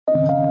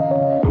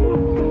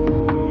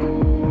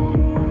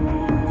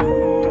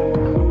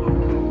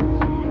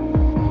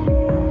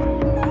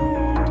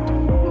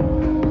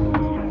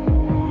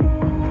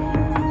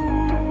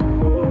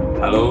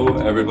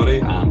everybody,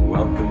 and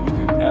welcome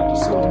to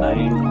episode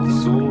 9 of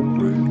the Soul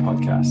Brew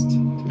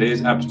podcast.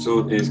 Today's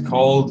episode is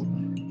called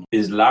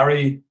Is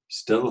Larry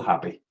Still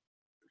Happy?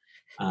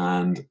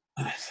 And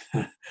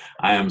I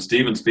am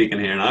Stephen speaking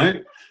here now.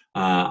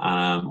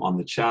 I'm on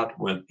the chat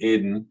with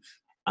Aidan,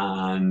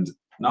 and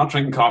not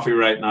drinking coffee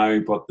right now,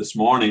 but this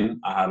morning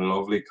I had a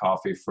lovely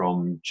coffee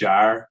from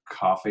Jar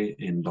Coffee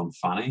in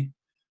Dunfanny.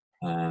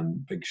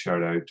 Big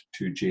shout out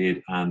to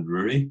Jade and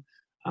Rory.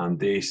 And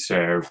they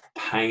serve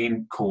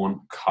Pine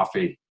Cone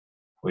Coffee,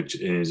 which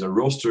is a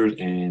roaster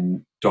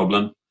in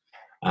Dublin,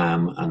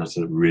 and it's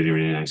a really,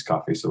 really nice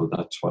coffee. So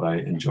that's what I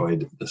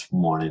enjoyed this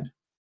morning.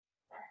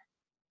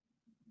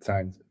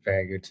 Sounds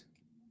very good.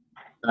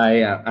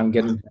 I'm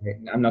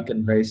not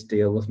getting very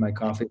stale with my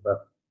coffee,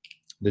 but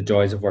the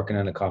joys of working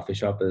in a coffee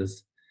shop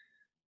is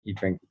you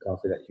drink the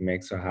coffee that you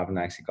make. So I haven't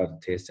actually got to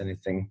taste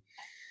anything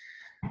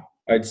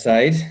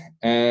outside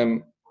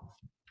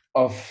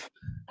of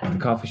the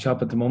coffee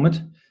shop at the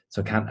moment,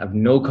 so I can't have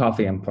no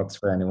coffee inputs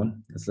for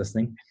anyone that's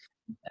listening.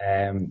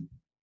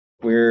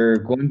 We're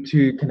going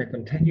to kind of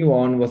continue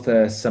on with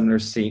a similar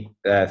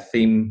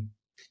theme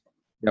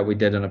that we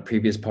did on a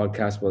previous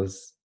podcast,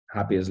 was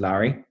Happy as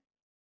Larry.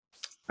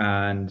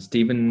 And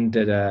Stephen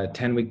did a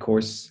 10-week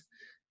course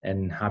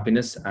in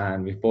happiness,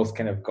 and we've both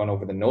kind of gone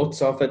over the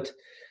notes of it.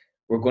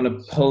 We're going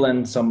to pull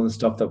in some of the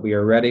stuff that we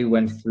already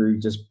went through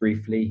just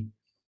briefly.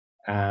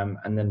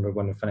 And then we're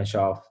going to finish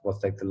off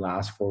with like the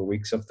last 4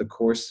 weeks of the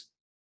course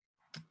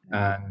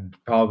and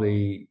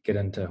probably get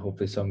into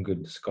hopefully some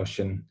good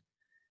discussion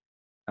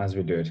as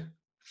we do it.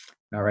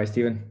 All right,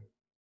 Stephen?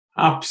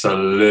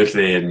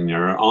 Absolutely, and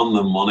you're on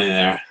the money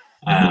there.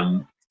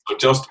 So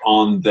just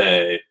on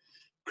the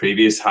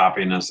previous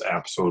happiness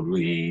episode,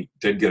 we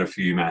did get a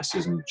few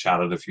messages and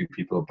chatted a few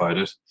people about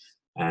it.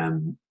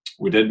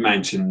 We did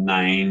mention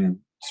 9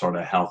 sort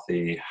of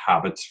healthy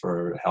habits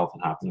for health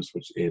and happiness,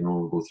 which Aidan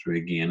will go through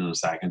again in a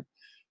second.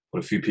 But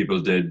a few people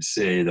did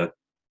say that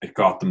it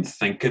got them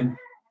thinking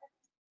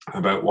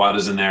about what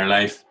is in their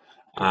life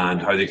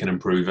and how they can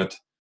improve it.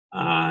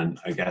 And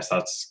I guess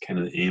that's kind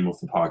of the aim of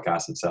the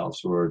podcast itself.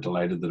 So we're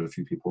delighted that a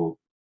few people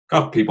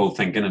got people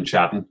thinking and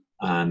chatting.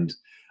 And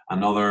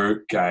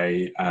another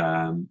guy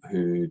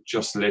who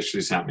just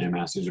literally sent me a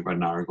message about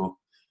an hour ago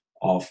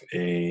of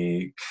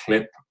a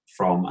clip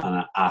from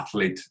an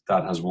athlete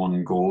that has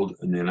won gold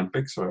in the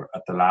Olympics, or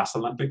at the last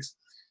Olympics.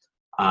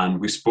 And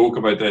we spoke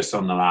about this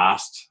on the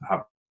last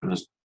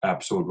happiness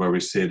episode, where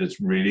we said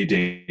it's really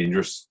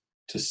dangerous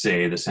to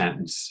say the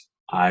sentence,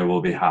 I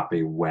will be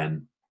happy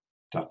when ...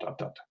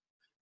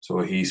 So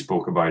he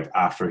spoke about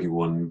after he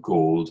won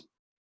gold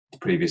the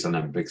previous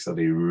Olympics that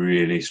he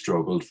really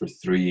struggled for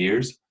 3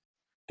 years,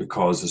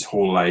 because his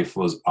whole life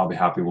was, I'll be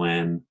happy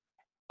when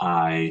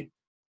I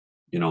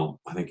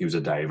think he was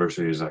a diver,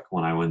 so he was like,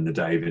 when I win the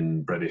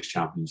diving British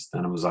champions.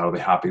 Then it was, I'll be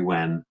happy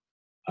when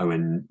I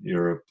win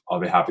Europe. I'll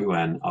be happy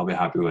when.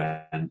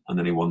 And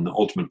then he won the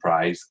ultimate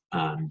prize,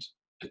 and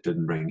it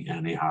didn't bring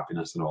any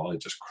happiness at all. It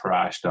just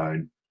crashed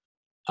down.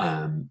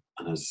 And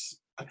it's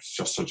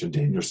just such a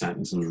dangerous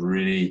sentence. It was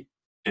really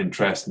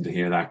interesting to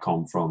hear that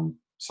come from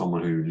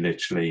someone who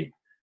literally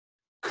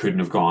couldn't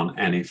have gone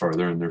any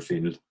further in their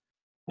field,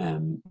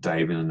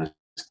 diving in this.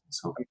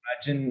 So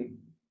imagine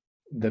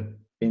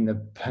being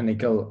the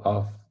pinnacle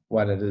of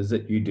what it is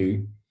that you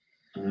do,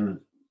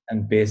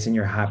 and basing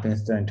your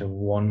happiness down to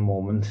one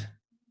moment,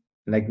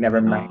 like never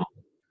mind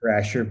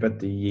pressure, but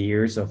the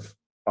years of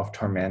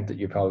torment that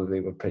you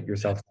probably would put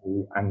yourself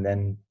through, and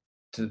then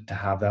to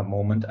have that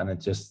moment, and it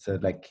just to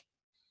like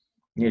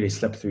nearly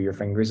slip through your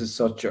fingers as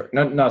such, or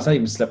no, it's not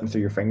even slipping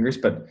through your fingers,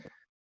 but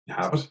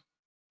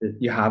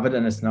you have it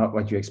and it's not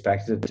what you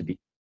expected it to be.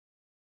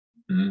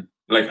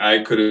 Like,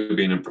 I could have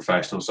been a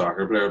professional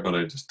soccer player, but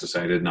I just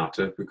decided not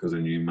to because I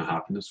knew my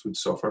happiness would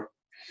suffer.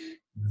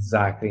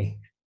 Exactly.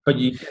 But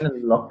you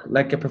didn't look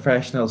like a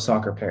professional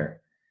soccer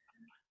player.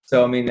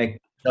 So, I mean, like,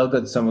 still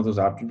got some of those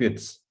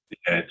attributes.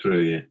 Yeah,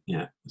 true,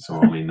 yeah. So,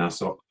 I mean, that's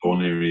the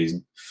only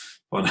reason.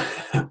 But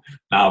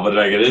but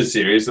like, it is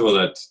serious,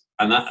 though,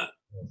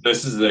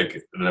 this is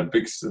like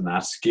Olympics in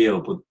that scale,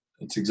 but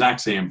it's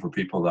exact same for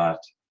people that,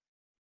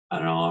 I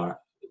don't know,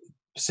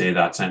 say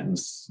that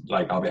sentence,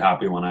 like, I'll be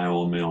happy when I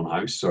own my own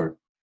house, or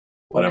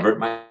whatever it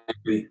might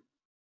be.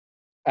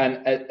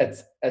 And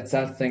it's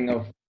that thing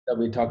that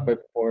we talked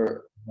about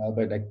before,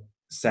 about like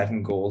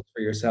setting goals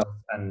for yourself,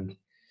 and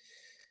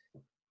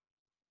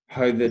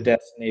how the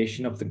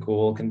destination of the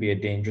goal can be a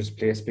dangerous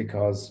place,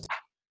 because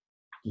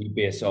you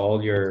base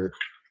all your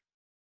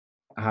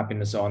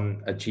happiness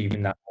on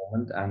achieving that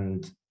moment,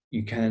 and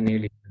you kind of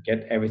nearly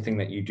forget everything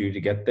that you do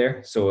to get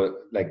there. So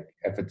like,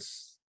 if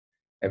it's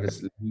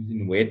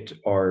losing weight,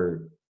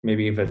 or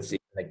maybe if it's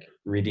like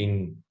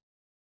reading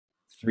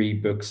 3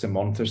 books a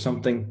month or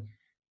something,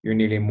 you're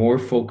nearly more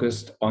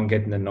focused on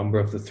getting the number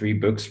of the 3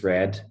 books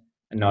read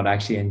and not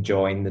actually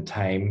enjoying the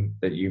time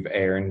that you've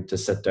earned to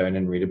sit down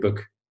and read a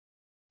book.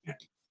 Yeah.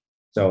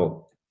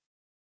 So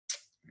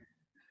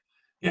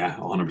yeah,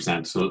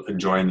 100%. So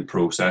enjoying the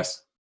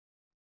process.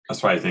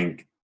 That's why I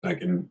think,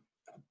 like, in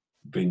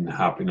being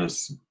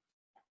happiness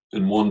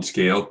in one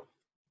scale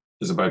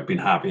is about being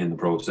happy in the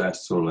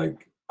process. So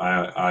like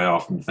I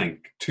often think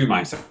to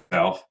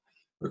myself,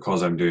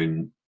 because I'm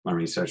doing my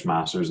research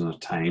masters and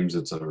at times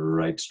it's a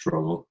right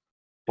struggle,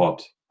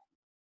 but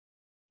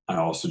I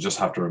also just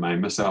have to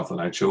remind myself that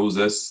I chose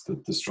this,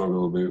 that the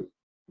struggle will be,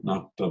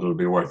 not that it'll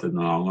be worth it in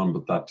the long run,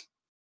 but that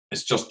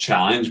it's just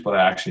challenge, but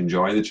I actually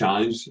enjoy the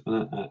challenge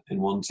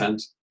in one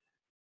sense.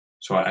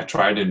 So I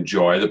try to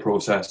enjoy the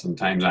process.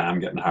 Sometimes I am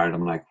getting hard.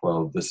 I'm like,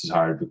 well, this is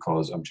hard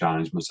because I'm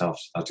challenging myself.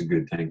 So that's a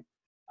good thing.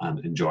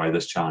 And enjoy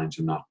this challenge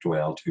and not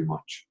dwell too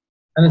much.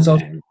 And it's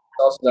also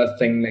that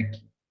thing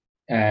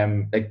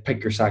like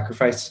pick your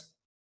sacrifice.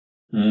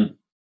 Mm.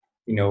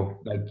 You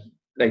know,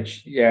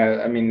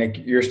 yeah, I mean, like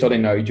you're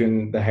studying now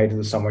during the height of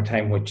the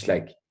summertime, which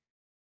like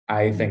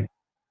I think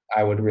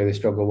I would really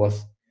struggle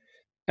with.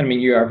 I mean,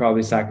 you are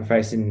probably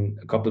sacrificing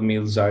a couple of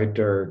meals out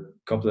or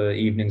a couple of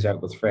evenings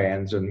out with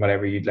friends and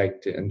whatever you'd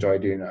like to enjoy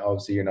doing.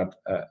 Obviously, you're not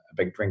a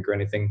big drinker or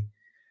anything.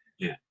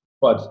 Yeah.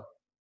 But,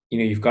 you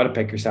know, you've got to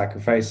pick your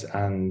sacrifice,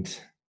 and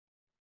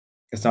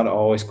it's not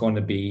always going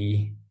to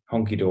be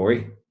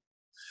hunky-dory.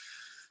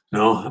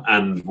 No,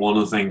 and one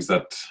of the things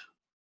that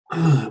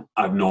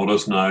I've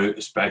noticed now,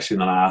 especially in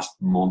the last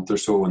month or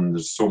so, when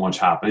there's so much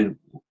happening,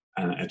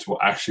 and it's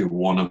actually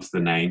one of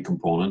the 9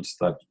 components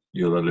that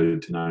you'll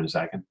allude to now in a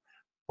second.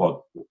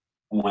 But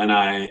when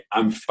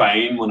I'm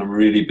fine when I'm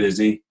really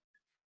busy,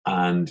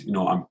 and you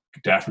know I'm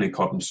definitely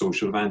cutting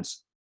social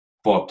events,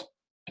 but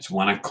it's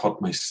when I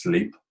cut my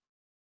sleep,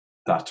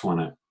 that's when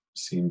it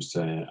seems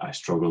I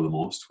struggle the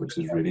most, which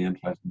is really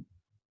interesting.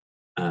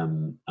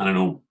 And I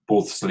know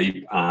both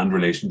sleep and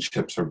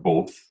relationships are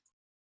both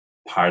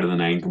part of the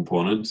 9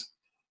 components,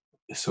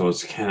 so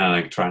it's kind of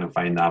like trying to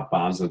find that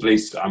balance. At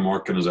least I'm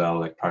working as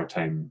well, like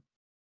part-time,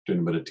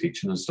 doing a bit of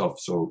teaching and stuff,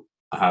 so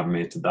I have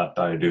mates that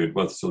I do it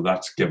with, so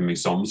that's given me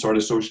some sort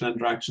of social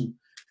interaction.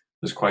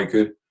 It's quite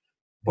good.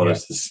 But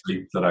it's the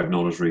sleep that I've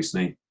noticed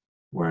recently,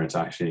 where it's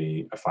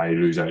actually, if I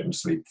lose out in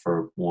sleep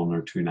for 1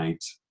 or 2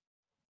 nights,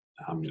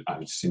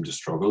 I seem to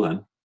struggle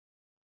then.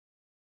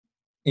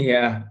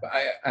 Yeah,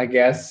 I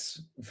guess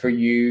for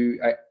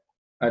you,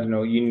 I don't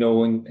know, you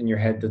know in your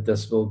head that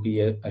this will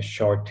be a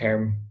short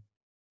term.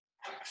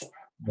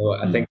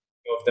 Well, I think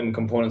of them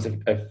components,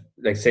 if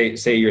like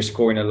say you're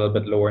scoring a little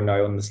bit lower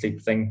now on the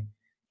sleep thing,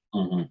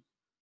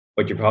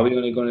 but you're probably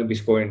only going to be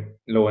scoring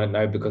low on it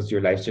now because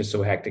your life's just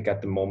so hectic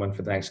at the moment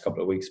for the next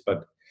couple of weeks.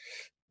 But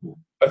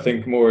I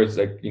think more is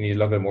like you need to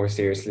look at it more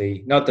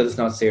seriously. Not that it's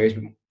not serious,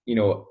 but you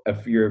know,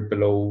 if you're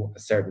below a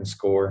certain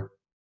score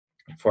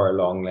for a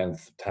long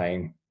length of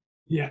time,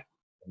 and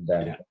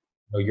you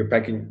know,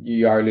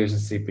 you are losing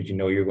sleep, but you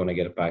know you're going to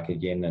get it back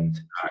again. And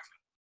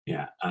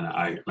and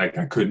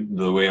I couldn't,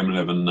 the way I'm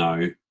living now,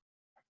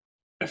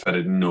 if I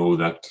didn't know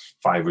that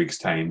 5 weeks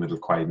time it'll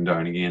quieten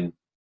down again,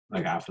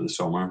 like after the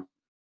summer,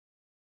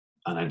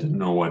 and I didn't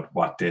know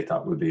what date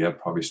that would be, I'd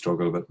probably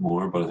struggle a bit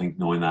more. But I think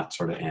knowing that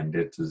sort of end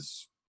date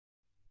is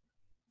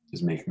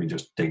making me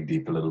just dig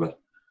deep a little bit.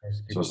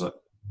 So it's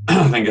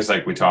I think it's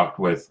like we talked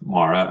with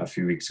Mara a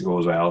few weeks ago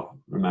as well.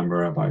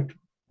 Remember about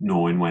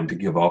knowing when to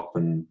give up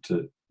and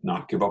to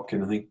not give up,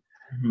 kind of thing.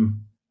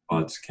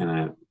 But it's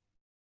kind of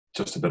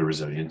just a bit of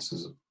resilience.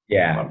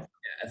 You're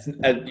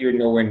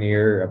nowhere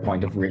near a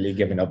point of really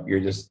giving up. You're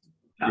just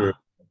you're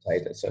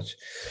tight as such.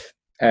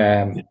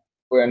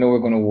 I know we're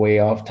going to way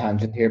off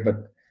tangent here,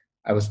 but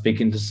I was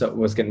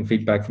getting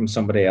feedback from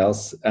somebody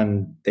else,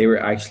 and they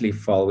were actually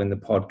following the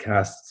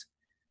podcast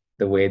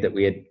the way that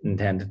we had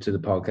intended to the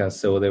podcast.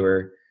 So they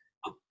were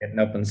getting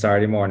up on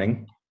Saturday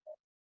morning,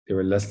 they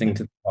were listening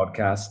to the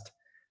podcast,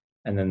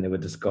 and then they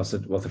would discuss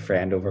it with a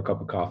friend over a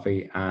cup of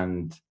coffee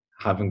and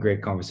having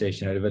great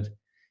conversation out of it.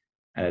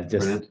 And it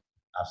just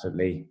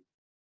absolutely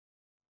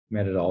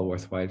made it all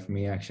worthwhile for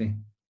me, actually.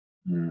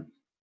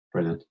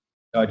 Brilliant.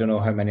 I don't know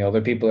how many other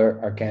people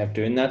are kind of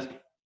doing that.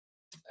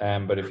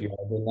 But if you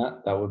are doing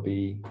that would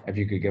be, if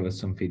you could give us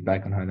some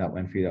feedback on how that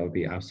went for you, that would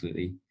be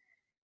absolutely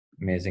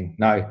amazing.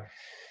 Now,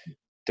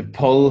 to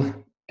pull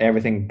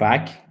everything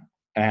back,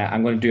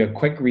 I'm going to do a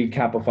quick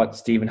recap of what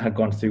Stephen had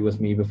gone through with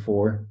me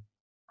before.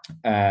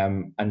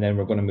 And then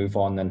we're going to move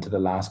on then to the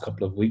last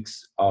couple of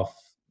weeks of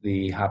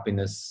the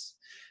happiness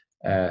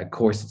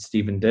course that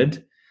Stephen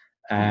did.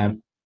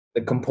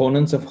 The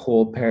components of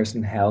whole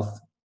person health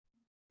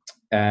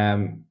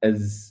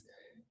is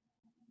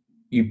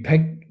you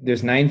pick,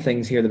 there's 9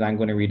 things here that I'm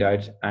going to read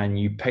out, and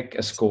you pick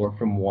a score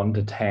from 1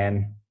 to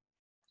 10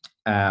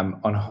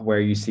 on where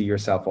you see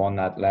yourself on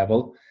that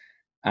level.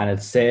 And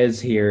it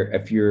says here,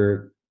 if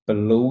you're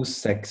below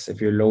 6, if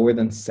you're lower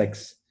than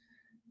 6,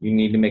 you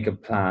need to make a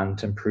plan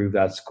to improve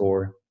that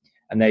score.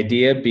 And the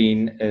idea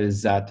being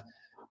is that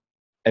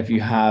if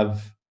you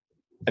have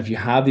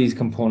these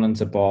components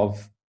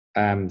above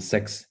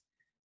 6,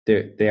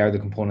 they are the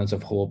components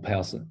of whole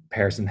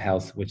person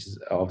health, which is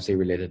obviously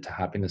related to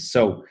happiness.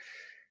 So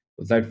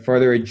without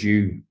further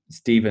ado,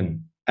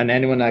 Stephen, and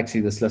anyone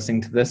actually that's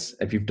listening to this,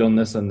 if you've done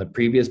this on the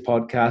previous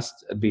podcast,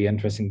 it'd be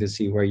interesting to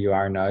see where you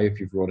are now if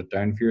you've wrote it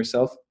down for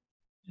yourself.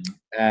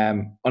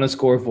 On a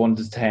score of 1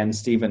 to 10,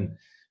 Stephen,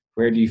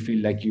 Where do you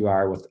feel like you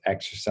are with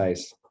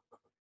exercise?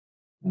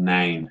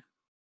 9.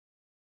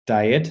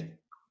 Diet?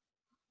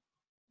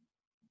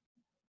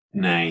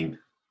 9.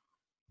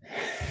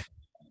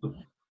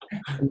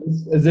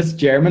 Is this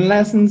German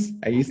lessons?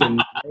 Are you saying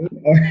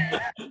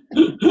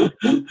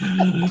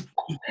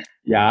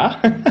yeah?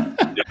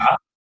 Ja,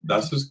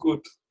 das ist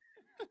gut.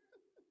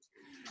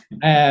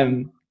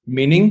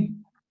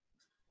 Meaning?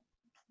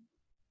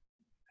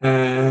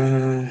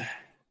 I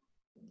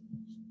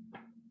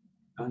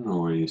don't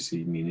know where you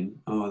see meaning.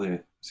 Oh,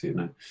 there, see it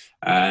now.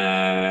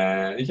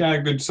 Yeah,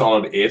 a good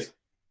solid 8.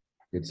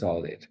 Good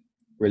solid 8.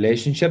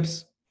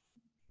 Relationships?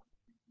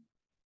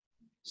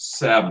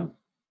 7.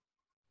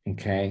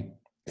 Okay.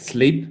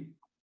 Sleep?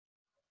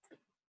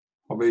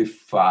 Probably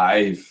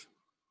 5.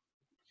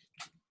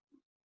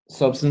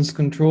 Substance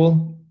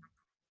control?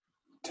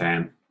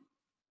 10.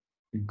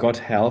 Gut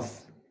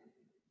health?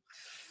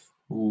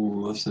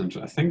 Oh, that's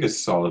interesting. I think it's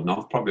solid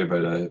enough. Probably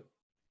about a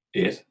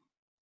 8.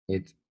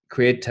 8.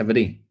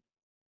 Creativity?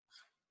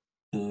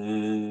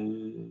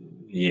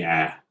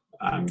 Yeah.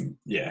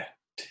 Yeah.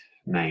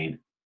 9.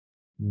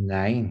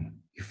 9.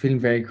 You're feeling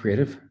very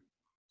creative.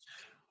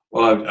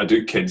 Well, I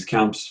do kids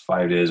camps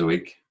 5 days a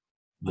week,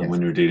 Yes. and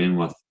when you're dealing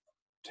with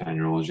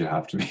 10-year-olds, you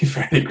have to be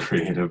very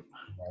creative.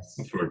 Yes.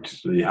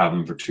 You have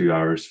them for 2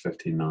 hours,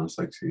 15 minutes,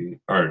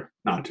 or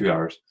not 2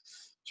 hours.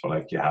 So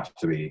like you have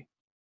to be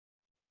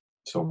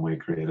some way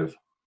creative.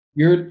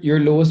 Your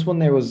lowest one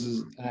there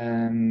was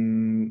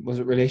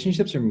it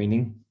relationships or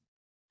meaning?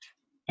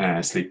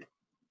 Sleep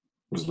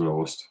was the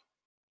lowest.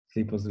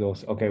 Sleep was the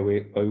lowest. Okay,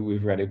 we've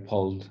already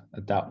pulled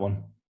at that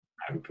one.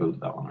 I pulled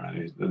that one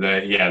already.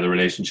 The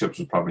relationships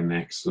was probably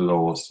next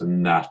lowest,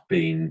 and that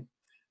being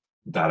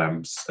that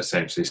I'm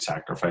essentially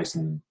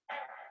sacrificing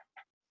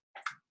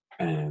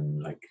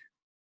like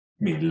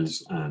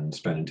meals and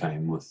spending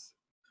time with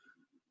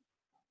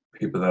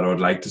people that I would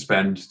like to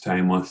spend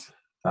time with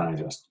that I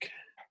just,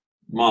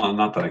 well,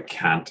 not that I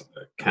can,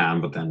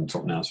 but then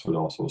something else would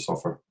also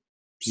suffer.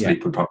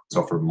 Sleep would probably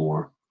suffer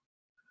more,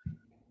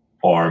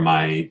 or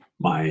my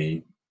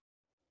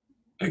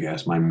I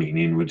guess my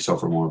meaning would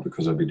suffer more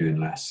because I'd be doing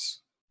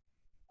less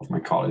of my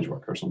college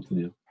work or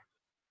something.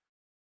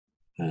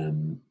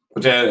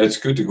 But yeah, it's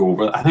good to go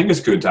over. I think it's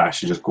good to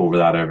actually just go over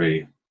that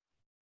every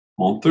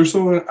month or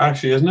so,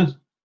 actually, isn't it?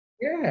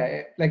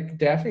 Yeah, like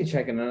definitely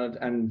checking on it,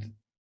 and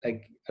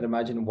like I'd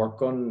imagine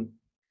work on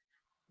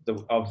the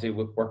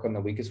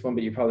weakest one,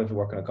 but you probably have to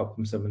work on a couple of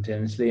them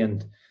simultaneously.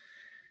 And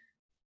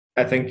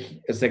I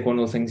think it's like one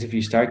of those things, if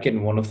you start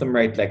getting one of them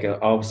right, like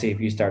obviously if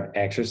you start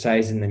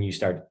exercising, then you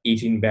start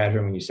eating better,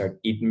 and when you start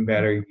eating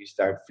better, you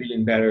start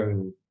feeling better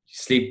and you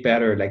sleep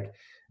better. Like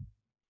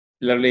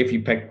literally if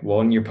you pick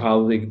one,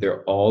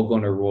 they're all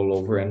going to roll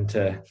over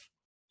into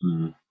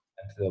the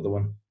other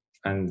one.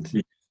 And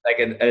like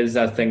it is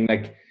that thing,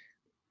 like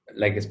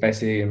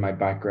especially in my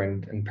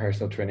background in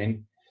personal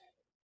training,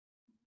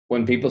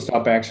 when people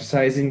stop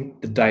exercising,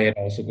 the diet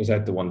also goes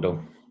out the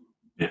window.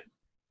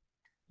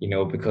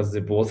 Because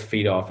they both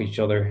feed off each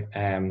other.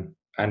 And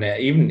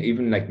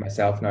even like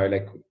myself now,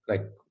 like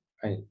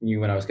I knew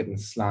when I was getting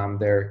slammed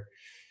there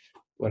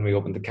when we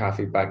opened the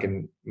cafe back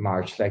in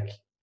March, like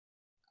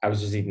I was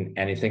just eating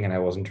anything and I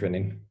wasn't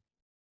training.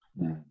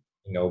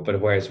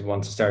 But whereas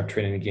once I started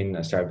training again,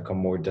 I started to become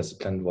more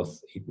disciplined with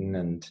eating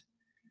and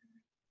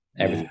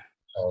everything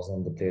falls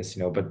into place.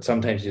 But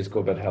sometimes you just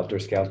go a bit helter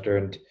skelter,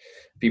 and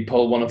if you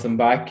pull one of them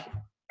back,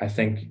 I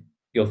think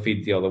you'll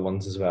feed the other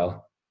ones as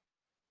well.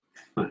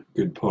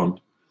 Good pun.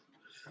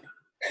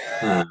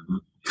 I'm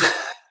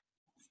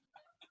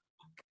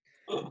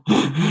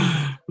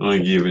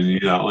giving you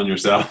that one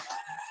yourself.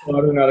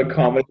 We're not a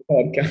comedy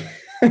podcast.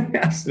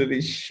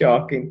 Absolutely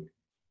shocking.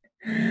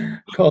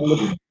 But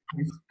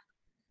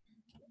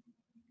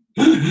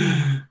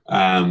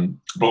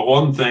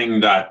one thing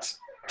that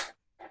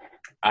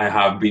I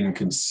have been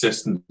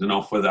consistent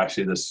enough with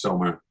actually this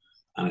summer,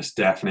 and it's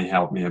definitely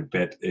helped me a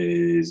bit,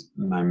 is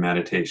my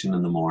meditation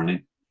in the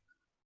morning.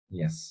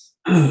 Yes.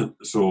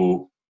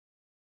 So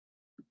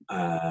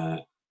I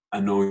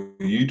know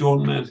you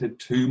don't meditate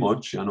too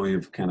much. I know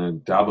you've kind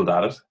of dabbled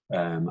at it,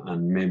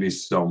 and maybe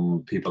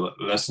some people that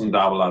listen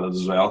dabble at it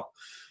as well.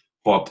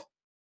 But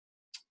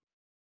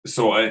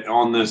so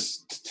on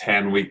this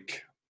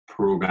 10-week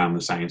program,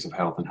 The Science of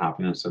Health and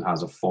Happiness, it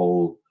has a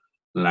full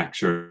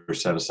lecture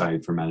set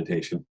aside for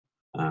meditation.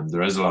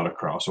 There is a lot of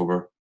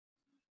crossover,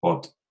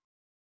 but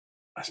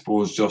I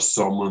suppose just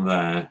some of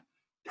the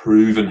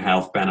proven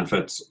health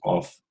benefits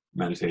of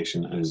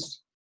meditation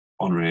is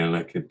unreal.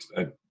 Like it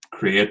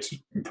creates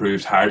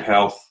improved heart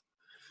health,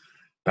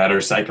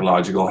 better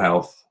psychological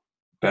health,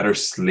 better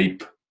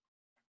sleep,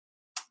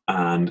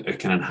 and it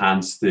can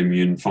enhance the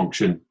immune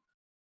function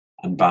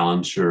and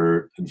balance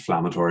your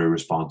inflammatory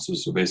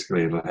responses. So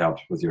basically it'll help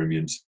with your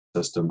immune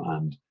system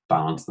and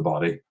balance the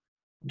body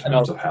in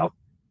terms of health.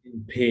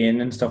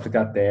 Pain and stuff like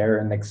that there,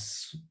 and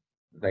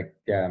like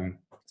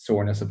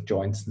soreness of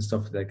joints and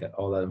stuff, like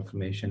all that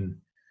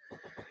inflammation.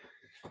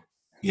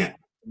 Yeah.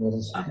 Or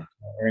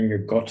in your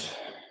gut.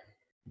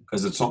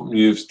 Is it something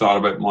you've thought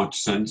about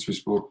much since we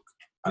spoke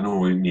I know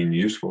we mean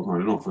you spoke. I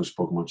don't know if I've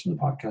spoken much in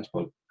the podcast,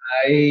 but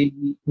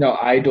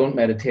I don't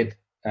meditate.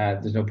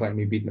 There's no point in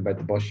me beating about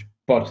the bush,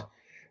 but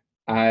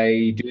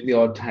I do the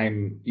odd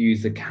time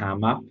use the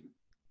Calm app,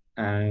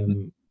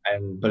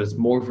 but it's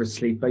more for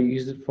sleep. I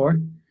use it for.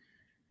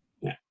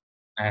 Yeah.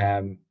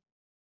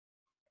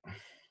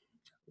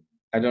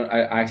 I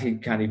actually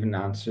can't even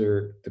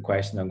answer the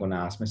question I'm going to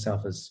ask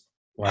myself is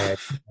why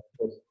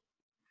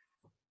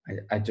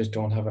I just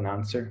don't have an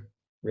answer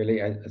really.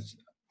 It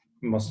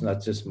must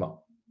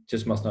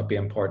not be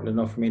important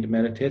enough for me to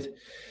meditate.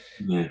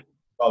 Yeah.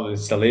 Probably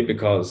silly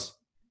because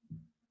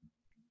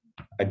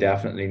I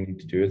definitely need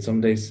to do it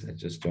some days. I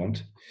just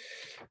don't.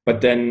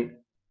 But then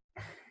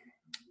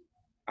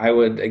I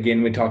would,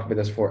 again, we talked about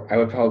this before, I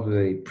would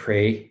probably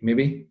pray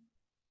maybe.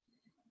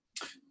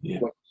 Yeah.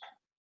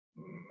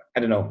 I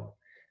don't know.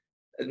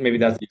 Maybe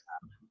that's.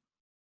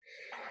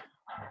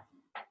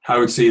 I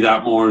would see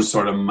that more as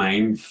sort of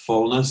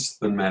mindfulness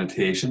than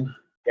meditation.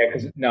 Yeah,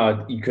 because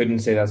no, you couldn't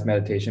say that's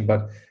meditation,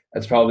 but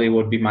that's probably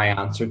would be my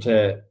answer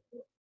to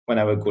when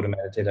I would go to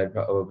meditate. I'd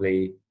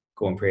probably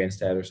go and pray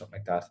instead or something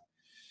like that.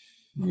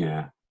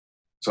 Yeah.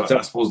 So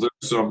I suppose there's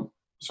some.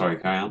 Sorry,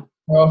 carry on.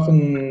 How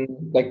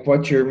often, like,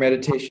 what's your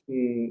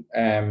meditation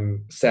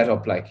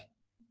setup like?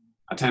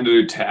 I tend to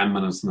do 10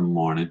 minutes in the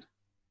morning.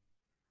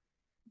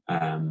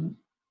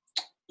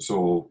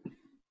 So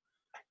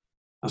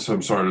that's what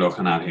I'm sort of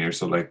looking at here.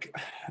 So like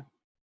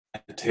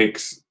it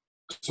takes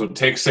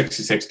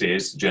 66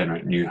 days to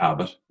generate a new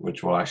habit,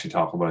 which we'll actually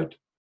talk about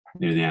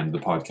near the end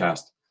of the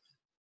podcast.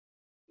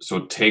 So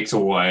it takes a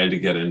while to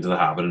get into the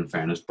habit, in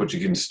fairness, but you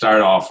can start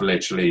off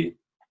literally.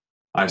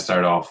 I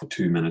start off with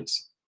 2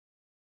 minutes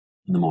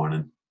in the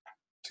morning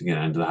to get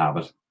into the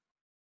habit.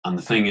 And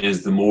the thing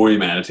is, the more you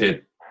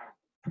meditate,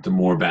 the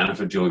more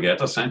benefit you'll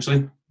get,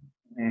 essentially.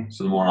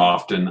 So the more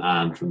often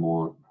and for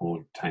more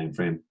time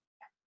frame.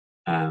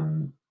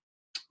 And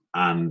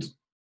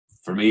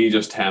for me,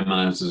 just 10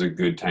 minutes is a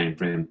good time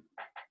frame.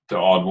 The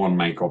odd one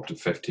might go up to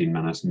 15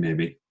 minutes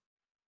maybe.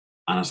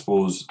 And I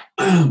suppose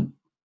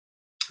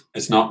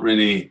it's not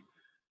really,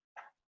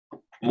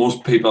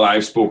 most people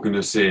I've spoken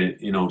to say,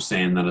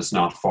 saying that it's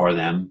not for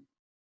them.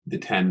 They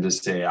tend to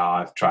say,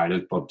 I've tried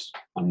it, but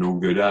I'm no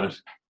good at it.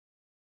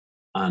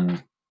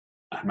 And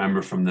I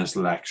remember from this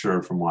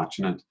lecture, from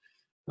watching it,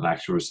 the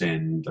lecturer was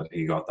saying that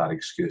he got that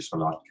excuse a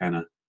lot, kind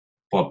of.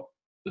 But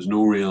there's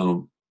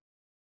not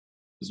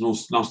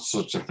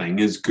such a thing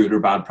as good or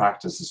bad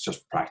practice. It's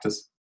just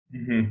practice.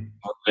 Mm-hmm.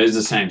 It is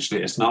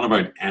essentially, it's not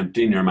about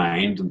emptying your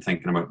mind and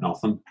thinking about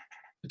nothing.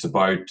 It's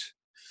about,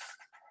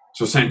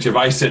 so essentially if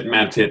I sit and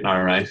meditate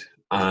now, right,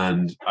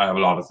 and I have a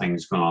lot of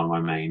things going on in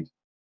my mind,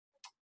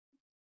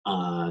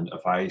 and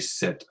if I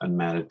sit and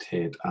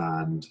meditate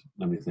and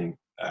let me think,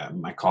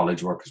 my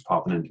college work is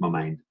popping into my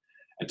mind,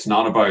 it's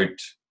not about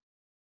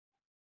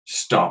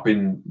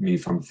stopping me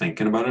from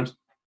thinking about it.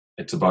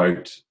 It's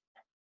about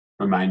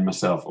reminding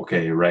myself,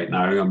 okay, right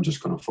now I'm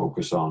just going to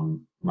focus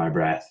on my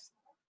breath.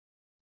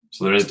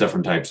 So there is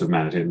different types of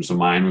meditating. So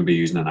mine would be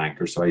using an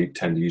anchor. So I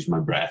tend to use my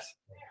breath.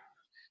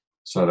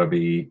 So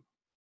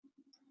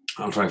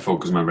I'll try to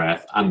focus on my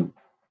breath, and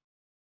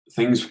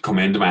things come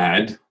into my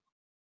head,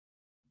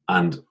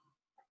 and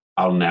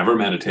I'll never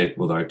meditate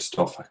without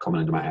stuff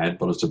coming into my head,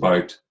 but it's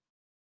about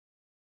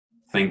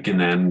thinking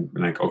then,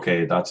 like,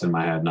 okay, that's in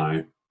my head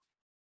now.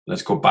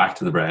 Let's go back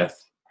to the breath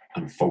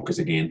and focus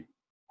again.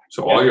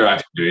 So all you're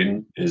actually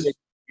doing is you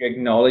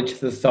acknowledge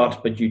the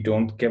thought, but you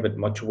don't give it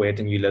much weight,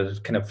 and you let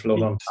it kind of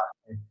float on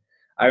past.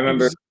 I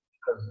remember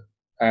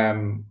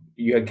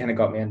you had kind of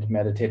got me into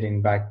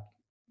meditating back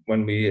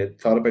when we had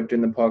thought about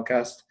doing the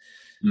podcast.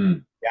 The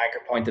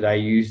anchor point that I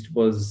used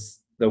was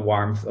the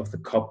warmth of the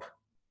cup.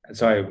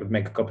 So I would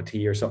make a cup of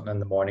tea or something in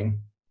the morning.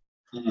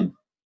 And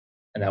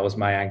that was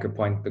my anchor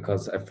point,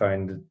 because I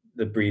found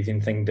the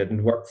breathing thing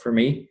didn't work for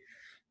me,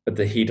 but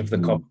the heat of the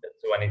cup.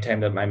 So anytime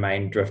that my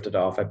mind drifted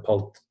off, I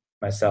pulled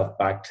myself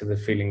back to the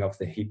feeling of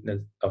the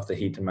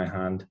heat in my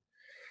hand.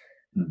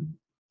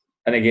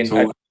 And again,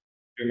 I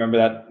remember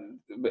that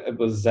it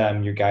was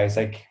your guys,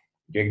 like,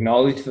 you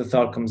acknowledge the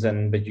thought comes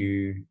in, but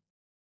you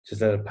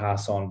just let it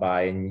pass on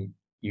by, and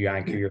you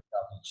anchor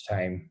yourself each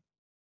time.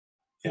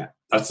 Yeah,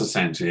 that's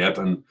essentially it.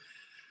 And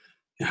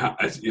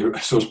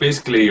so it's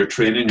basically you're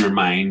training your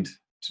mind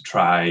to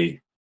try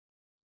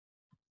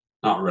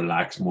not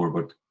relax more,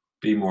 but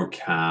be more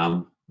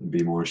calm and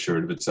be more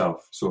assured of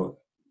itself. So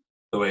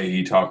the way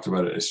he talked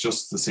about it, it's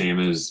just the same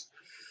as,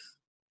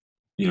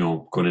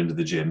 going into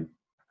the gym.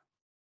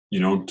 You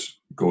don't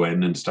go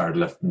in and start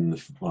lifting,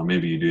 well,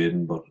 maybe you do,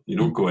 but you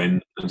don't go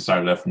in and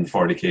start lifting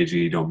 40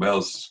 kg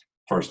dumbbells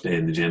first day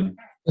in the gym.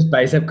 Just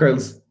bicep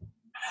curls.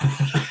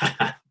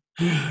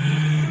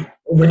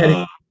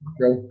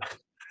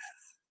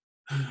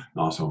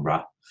 Awesome,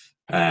 brah.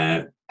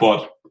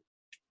 But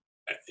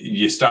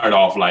you start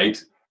off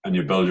light and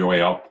you build your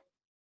way up,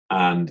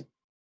 and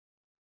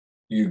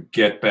you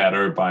get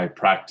better by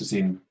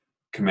practicing,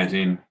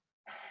 committing,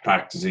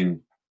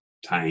 practicing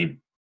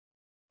time,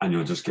 and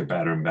you'll just get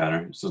better and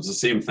better. So it's the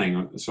same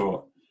thing.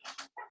 So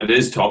It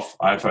is tough.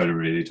 I find it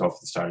really tough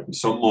to start. And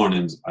some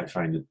mornings I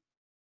find it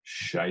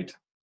shite.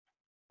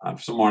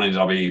 Some mornings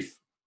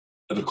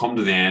it'll come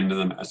to the end of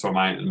them. So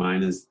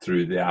mine is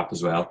through the app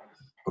as well.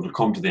 But it'll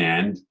come to the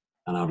end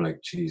and I'm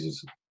like,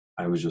 Jesus,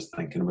 I was just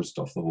thinking about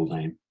stuff the whole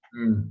time.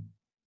 Mm.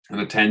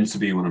 And it tends to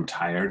be when I'm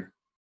tired.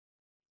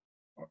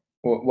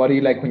 What do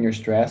you like when you're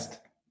stressed?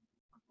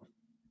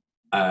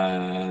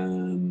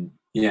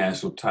 Yeah,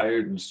 so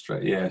tired and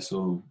stressed. Yeah,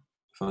 so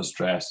if I'm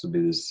stressed, it'll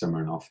be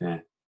similar enough, yeah.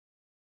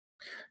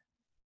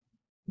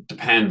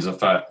 Depends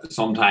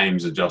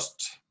sometimes you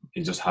just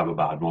have a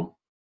bad one.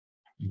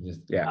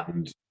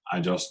 And I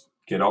just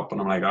get up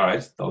and I'm like, all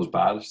right, that was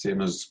bad.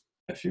 Same as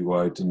if you go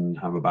out and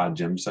have a bad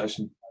gym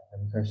session.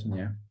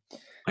 Yeah.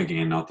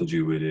 Again, not that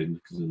you would in,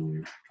 because I know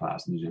you're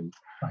class in the gym.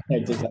 I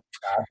just have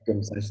bad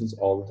gym sessions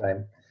all the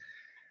time.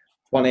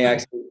 Funny,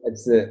 actually,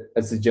 it's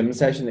the gym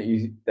session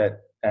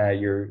that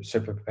you're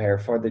super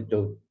prepared for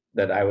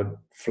that I would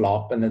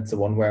flop, and it's the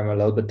one where I'm a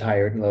little bit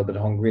tired and a little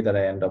bit hungry that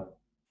I end up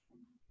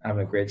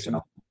having a great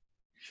show.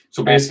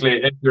 So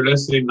basically, if you're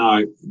listening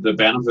now, the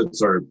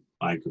benefits are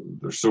like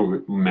there's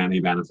so many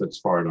benefits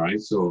for it, right?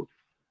 So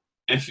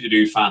if you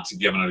do fancy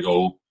giving it a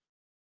go,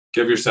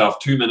 give yourself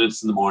 2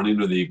 minutes in the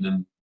morning or the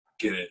evening,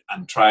 get it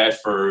and try it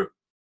for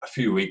a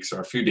few weeks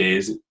or a few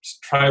days.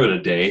 Just try it a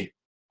day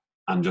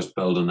and just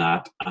build on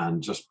that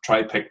and just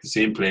try pick the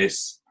same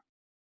place,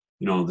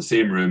 the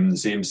same room, the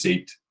same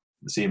seat,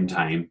 the same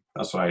time.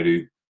 That's what I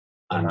do.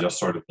 And just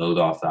sort of build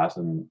off that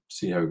and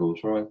see how it goes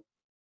for a while.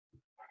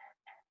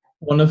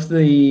 One of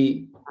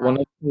the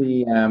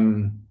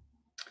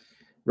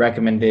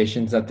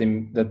recommendations that they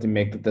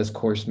make that this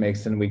course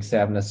makes in week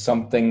 7 is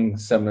something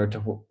similar to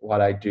what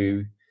I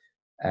do,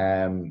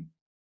 and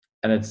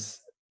it's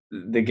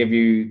they give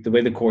you the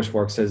way the course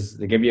works is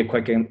they give you a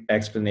quick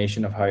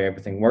explanation of how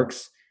everything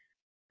works,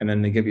 and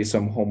then they give you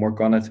some homework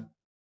on it.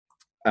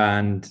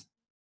 And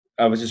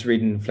I was just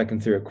flicking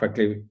through it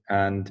quickly,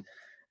 and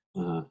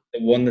the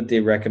one that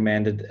they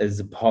recommended is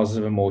the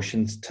positive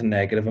emotions to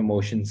negative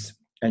emotions.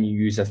 And you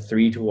use a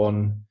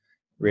 3-to-1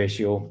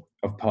 ratio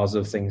of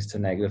positive things to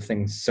negative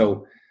things.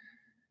 So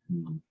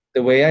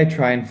the way I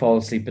try and fall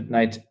asleep at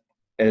night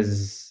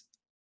is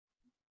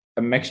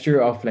a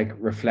mixture of like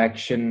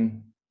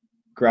reflection,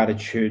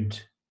 gratitude,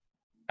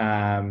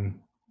 and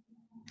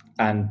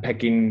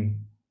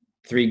picking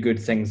 3 good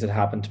things that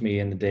happened to me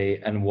in the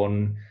day, and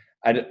one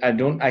I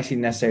don't actually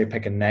necessarily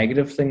pick a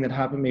negative thing that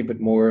happened to me, but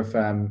more of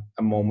a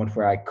moment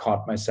where I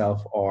caught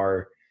myself,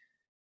 or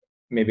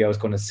maybe I was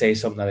going to say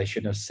something that I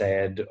shouldn't have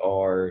said,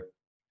 or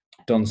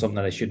done something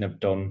that I shouldn't have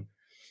done.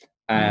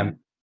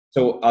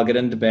 So I'll get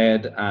into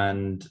bed,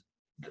 and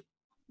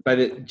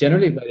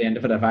generally by the end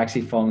of it, I've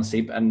actually fallen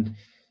asleep. And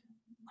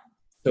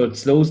so it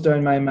slows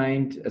down my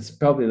mind. It's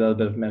probably a little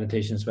bit of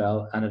meditation as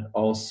well. And it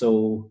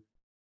also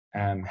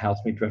helps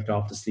me drift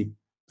off to sleep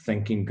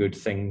thinking good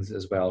things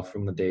as well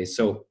from the day.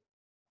 So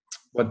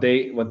what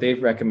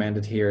they've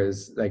recommended here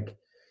is like,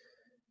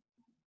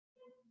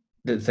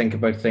 to think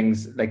about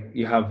things like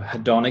you have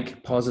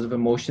hedonic positive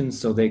emotions,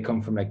 so they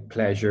come from like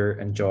pleasure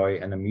and joy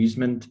and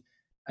amusement,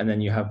 and then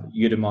you have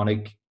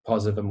eudaimonic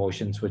positive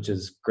emotions, which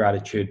is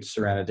gratitude,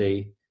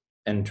 serenity,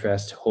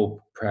 interest, hope,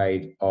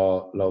 pride,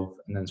 awe, love,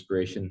 and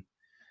inspiration.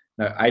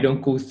 Now, I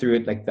don't go through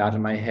it like that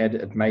in my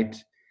head.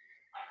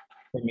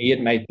 For me,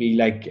 it might be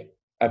like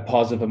a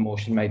positive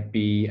emotion might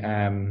be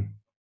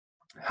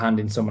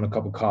handing someone a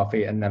cup of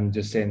coffee and them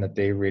just saying that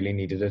they really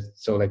needed it.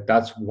 So like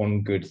that's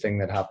one good thing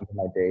that happened in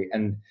my day.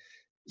 And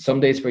some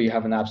days where you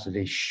have an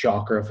absolutely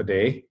shocker of a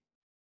day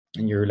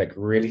and you're like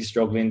really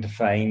struggling to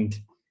find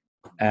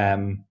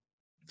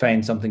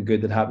something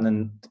good that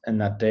happened in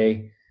that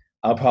day,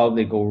 I'll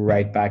probably go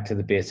right back to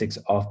the basics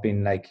of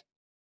being like,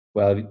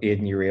 well,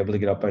 Aidan, you were able to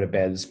get up out of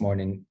bed this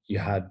morning. You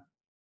had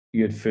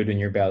food in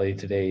your belly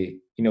today.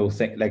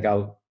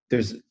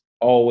 There's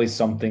always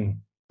something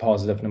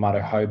positive, no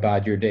matter how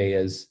bad your day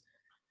is.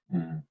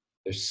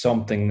 There's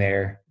something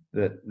there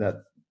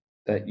that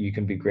you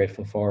can be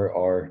grateful for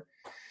or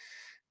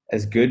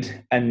is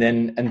good. And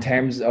then in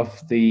terms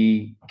of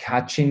the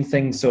catching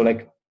thing, so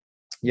like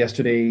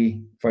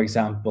yesterday, for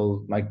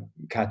example, my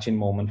catching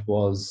moment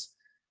was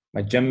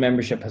my gym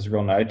membership has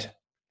run out.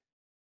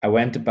 I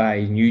went to buy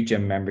a new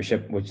gym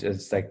membership, which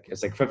is like,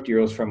 it's like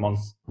 €50 for a month.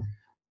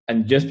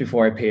 And just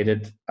before I paid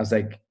it, I was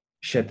like,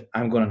 shit,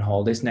 I'm going on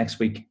holidays next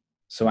week.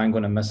 So I'm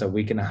going to miss a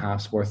week and a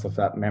half's worth of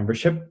that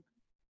membership.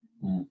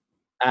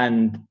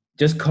 And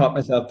just caught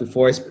myself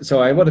before.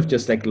 So I would have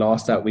just like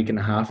lost that week and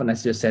a half. And I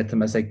just said to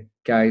them, I was like,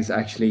 guys,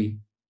 actually,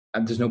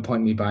 there's no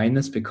point in me buying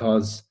this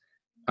because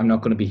I'm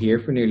not going to be here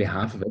for nearly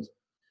half of it.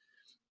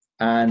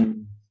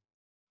 And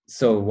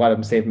so what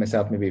I'm saving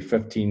myself maybe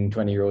 15,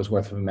 20 euros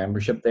worth of a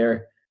membership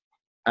there.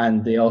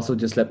 And they also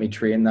just let me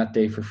train that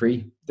day for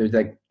free. They're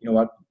like, you know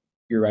what,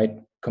 you're right.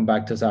 Come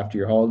back to us after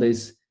your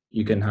holidays.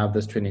 You can have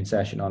this training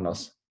session on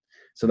us.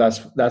 So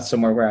that's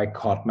somewhere where I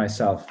caught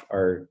myself,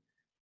 or,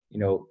 you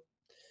know,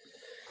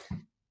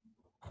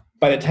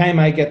 by the time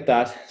I get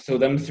that, so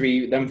them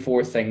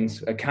four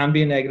things, it can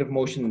be a negative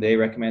emotion. They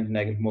recommend a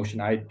negative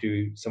emotion. I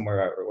do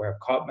somewhere where I've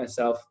caught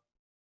myself.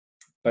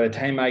 By the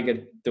time I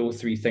get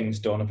those three things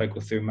done, if I go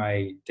through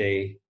my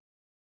day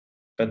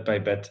bit by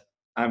bit,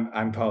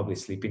 I'm probably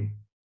sleeping.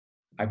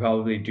 I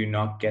probably do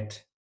not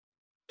get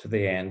to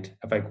the end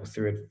if I go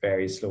through it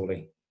very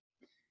slowly.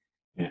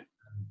 Yeah.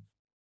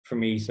 For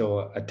me,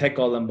 so I tick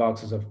all them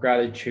boxes of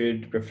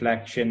gratitude,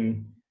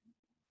 reflection,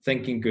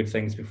 thinking good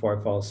things before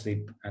I fall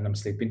asleep, and I'm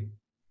sleeping.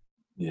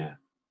 Yeah,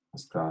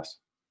 that's class.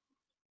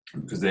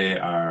 Because they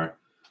are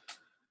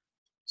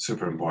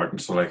super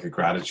important. So like a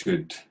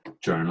gratitude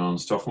journal and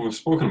stuff. And we've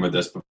spoken about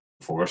this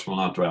before, so we'll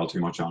not dwell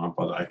too much on it,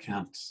 but I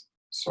can't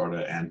sort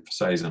of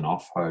emphasize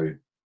enough how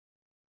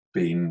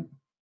being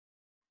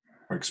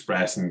or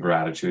expressing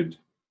gratitude,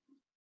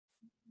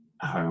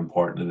 how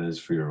important it is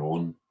for your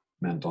own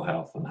mental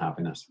health and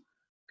happiness.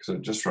 Because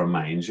it just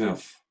reminds you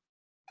of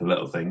the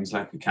little things,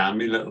 like it can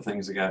be little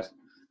things you get.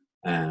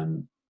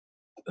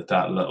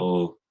 That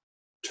little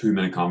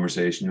 2-minute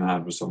conversation you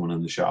had with someone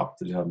in the shop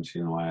that you haven't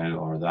seen in a while,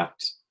 or that,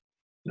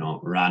 you know,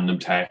 random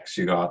text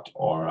you got,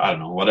 or I don't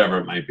know, whatever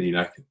it might be,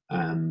 like,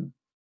 and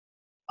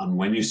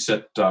when you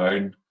sit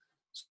down,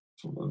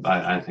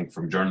 I think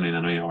from journaling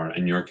anyway, or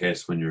in your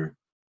case when you're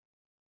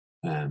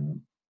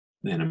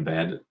in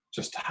bed,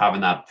 just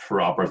having that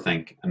proper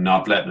think and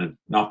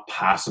not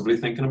passively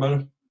thinking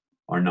about it,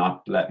 or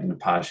not letting it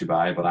pass you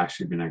by, but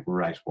actually being like,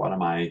 right, what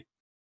am I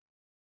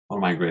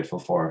grateful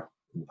for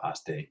in the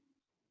past day?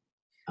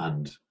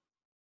 And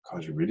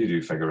because you really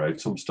do figure out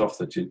some stuff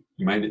that you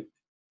might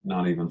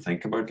not even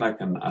think about.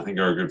 Like, and I think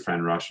our good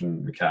friend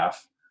Roshan McCaff,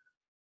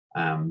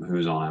 who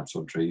was on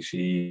episode 3,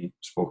 she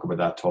spoke about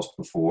that to us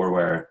before,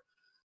 where,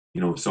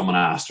 you know, someone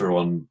asked her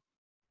on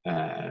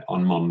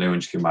Monday when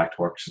she came back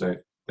to work,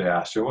 they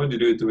asked her, what did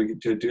you do at the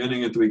weekend? Did you do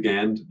anything at the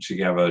weekend? She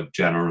gave a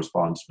general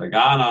response, like,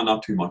 no,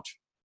 not too much.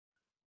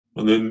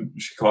 And then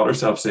she caught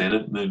herself saying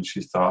it, and then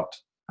she thought,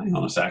 hang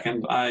on a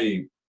second,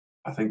 I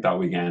think that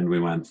weekend we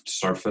went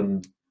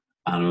surfing,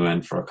 and we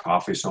went for a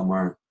coffee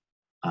somewhere,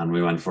 and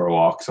we went for a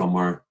walk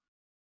somewhere,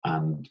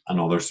 and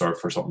another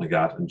surf or something like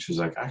that. And she's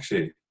like,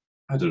 actually,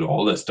 I did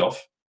all this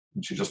stuff.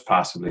 And she just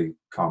passively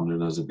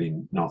commented as it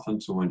being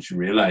nothing. So when she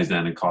realized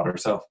then and caught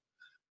herself,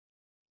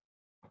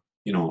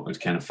 you know, it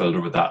kind of filled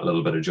her with that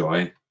little bit of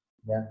joy.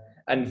 Yeah.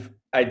 And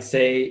I'd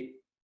say,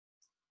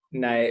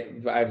 now,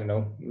 I don't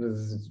know, this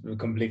is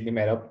completely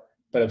made up,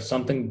 but if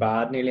something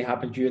bad nearly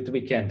happened to you at the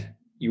weekend,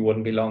 you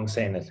wouldn't be long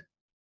saying it.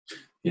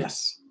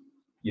 Yes.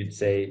 You'd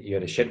say you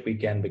had a shit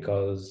weekend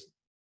because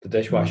the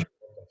dishwasher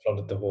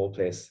flooded the whole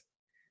place.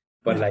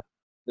 But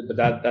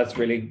that's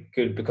really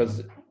good,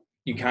 because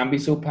you can be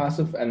so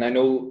passive. And I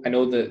know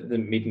the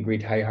meet and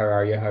greet, hi, how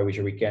are you? How was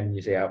your weekend?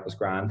 You say, it was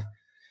grand.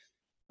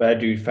 But I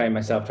do find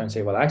myself trying to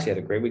say, well, I actually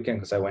had a great weekend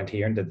because I went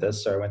here and did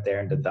this, or I went there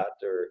and did that,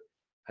 or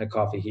had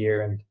coffee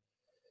here. And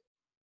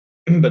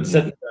but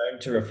sitting down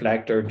to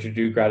reflect or to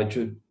do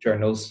gratitude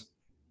journals,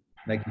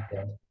 like you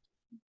said,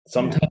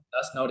 sometimes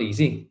that's not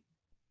easy.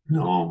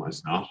 No,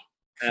 it's not.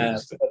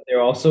 But they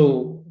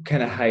also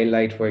kind of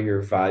highlight where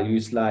your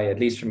values lie. At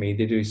least for me,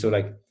 they do. So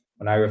like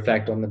when I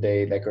reflect on the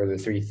day, like, are the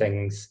 3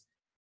 things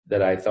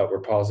that I thought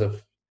were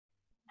positive,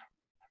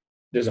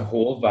 there's a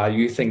whole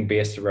value thing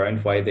based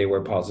around why they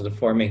were positive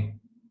for me.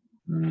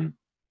 You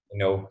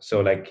know,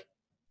 so like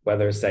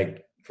whether it's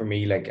like, for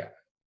me, like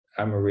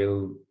I'm a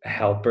real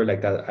helper,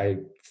 like that. I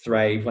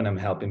thrive when I'm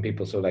helping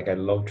people. So like I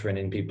love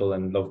training people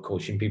and love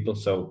coaching people.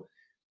 So,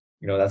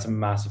 you know, that's a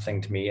massive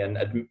thing to me. And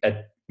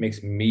it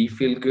makes me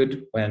feel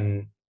good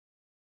when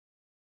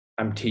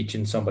I'm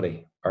teaching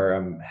somebody or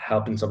I'm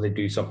helping somebody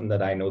do something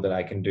that I know that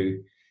I can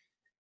do.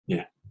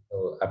 Yeah.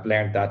 So I've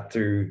learned that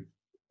through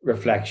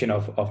reflection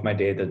of my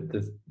day,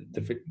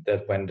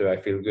 that when do I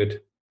feel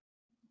good?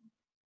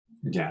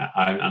 Yeah,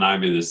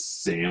 I'd be the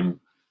same.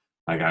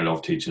 Like, I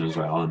love teaching as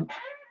well,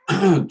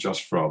 and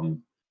just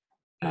from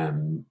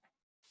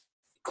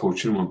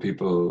coaching when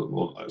people,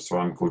 well, so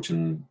I'm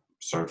coaching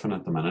surfing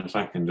at the minute,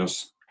 like, and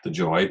just the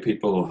joy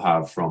people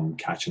have from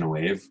catching a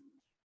wave,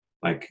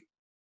 like,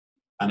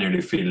 I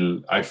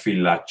feel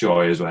that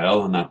joy as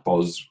well, and that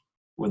buzz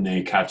when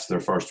they catch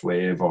their first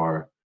wave,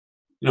 or,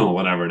 you know,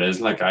 whatever it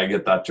is. Like, I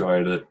get that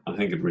joy that I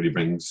think it really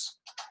brings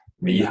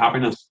me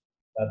happiness.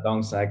 That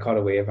long side, I caught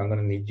a wave. I'm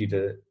going to need you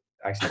to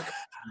actually.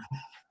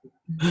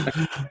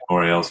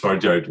 Or I'll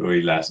start you out with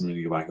a lesson when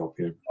you go back up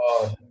here.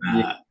 Oh,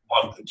 yeah.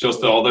 But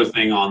just the other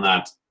thing on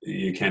that,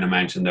 you kind of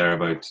mentioned there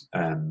about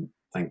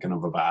thinking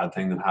of a bad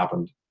thing that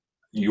happened.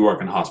 You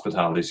work in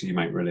hospitality, so you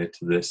might relate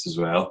to this as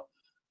well.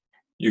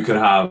 You could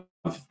have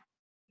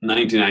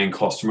 99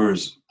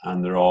 customers,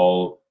 and they're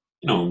all,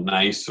 you know,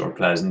 nice or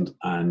pleasant,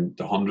 and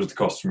the 100th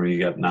customer you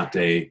get in that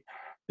day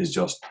is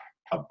just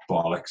a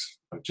bollocks,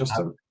 just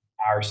a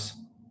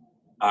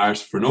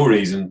arse for no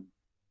reason.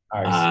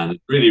 And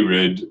it's really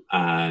rude,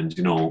 and,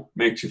 you know,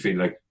 makes you feel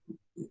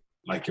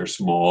like you're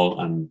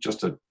small and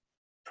just a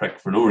prick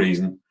for no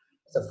reason.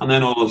 And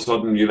then all of a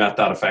sudden you let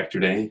that affect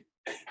your day,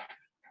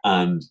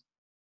 and,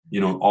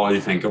 you know, all you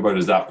think about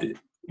is that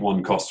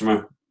one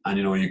customer, And,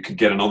 you know, you could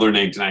get another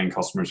 99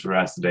 customers for the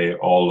rest of the day,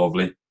 all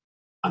lovely.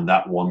 And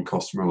that one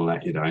customer will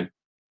let you down.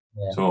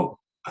 Yeah. So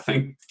I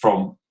think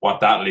from what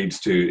that leads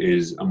to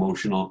is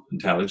emotional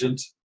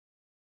intelligence.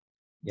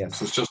 Yes.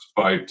 So it's just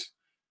about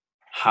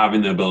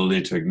having the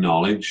ability to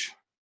acknowledge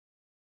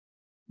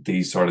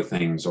these sort of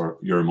things or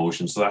your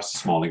emotions. So that's a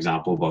small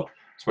example, but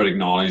it's about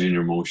acknowledging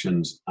your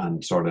emotions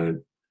and sort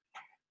of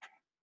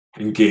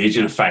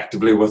engaging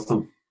effectively with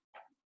them.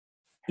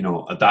 You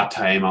know, at that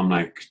time, I'm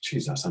like,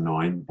 geez, that's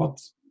annoying. But,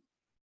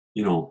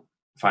 you know,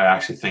 if I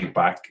actually think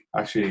back,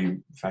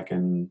 actually,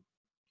 fucking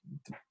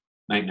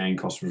 99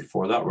 customers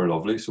before that were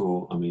lovely.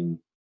 So, I mean,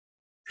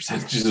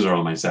 percentages are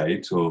on my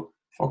side. So,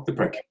 fuck the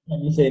prick.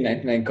 When you say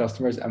 99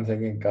 customers, I'm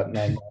thinking, got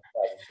 99.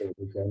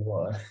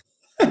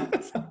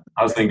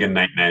 I was thinking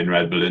 99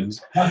 red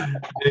balloons.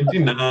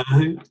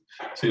 99.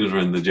 Soon as we're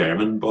in the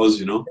German buzz,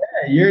 you know.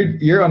 Yeah,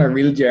 you're on a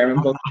real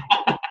German bus.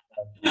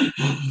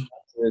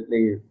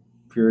 Absolutely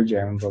pure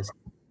German bus.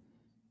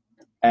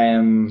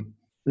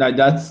 Now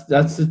that's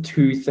the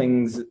two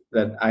things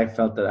that I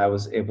felt that I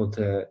was able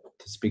to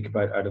speak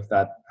about out of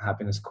that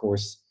happiness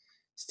course.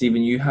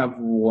 Stephen, you have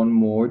one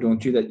more,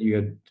 don't you, that you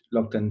had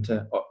looked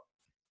into? Oh,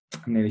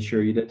 I'm nearly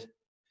sure you did.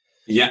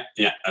 Yeah,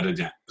 I did,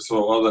 yeah.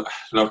 So,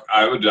 look,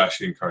 I would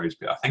actually encourage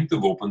people. I think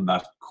they've opened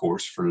that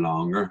course for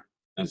longer.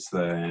 It's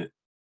the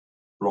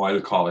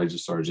Royal College of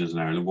Surgeons in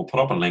Ireland. We'll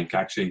put up a link,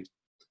 actually,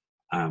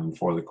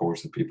 for the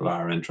course if people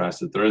are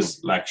interested. There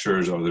is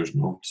lectures or there's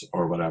notes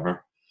or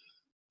whatever.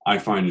 I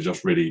find it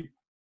just really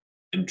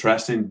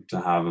interesting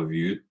to have a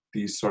view at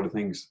these sort of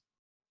things.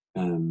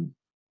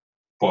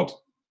 But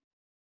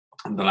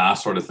the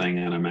last sort of thing,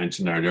 and I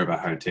mentioned earlier about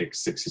how it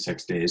takes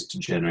 66 days to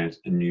generate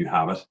a new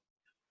habit.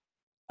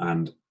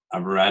 And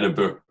I've read a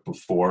book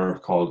before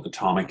called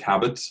Atomic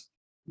Habits,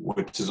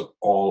 which is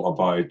all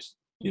about,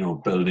 you know,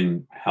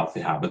 building healthy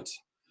habits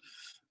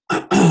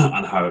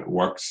and how it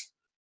works.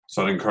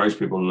 So I'd encourage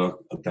people to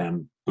look at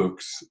them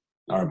books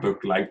or a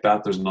book like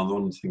that. There's another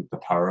one, I think, The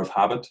Power of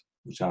Habit,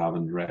 which I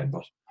haven't read,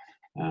 but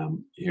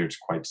here it's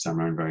quite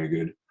similar and very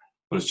good.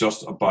 But it's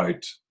just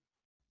about,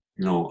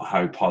 you know,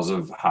 how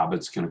positive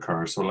habits can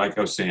occur. So like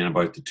I was saying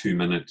about the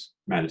 2-minute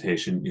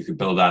meditation, you could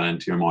build that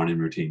into your morning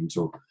routine.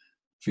 So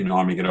if you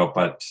normally get up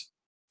at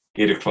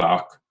 8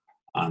 o'clock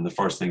and the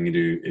first thing you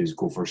do is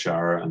go for a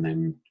shower and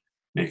then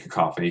make a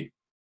coffee,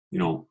 you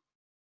know,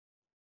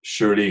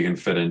 surely you can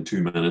fit in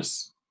 2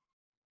 minutes,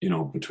 you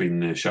know, between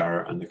the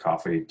shower and the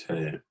coffee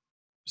to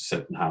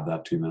sit and have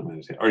that 2-minute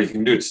meditation. Or you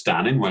can do it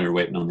standing while you're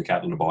waiting on the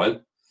kettle to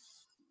boil.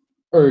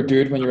 Or do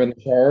it when you're in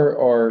the shower,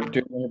 or do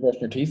it when you're brushing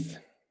your teeth.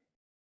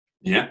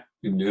 Yeah,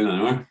 you can do it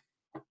anywhere.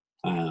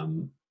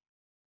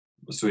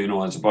 So, you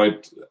know, it's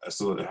about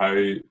how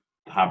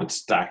habits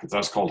stack.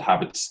 That's called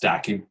habit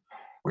stacking,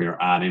 where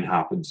you're adding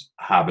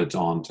habits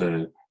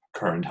onto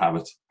current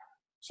habits.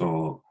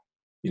 So,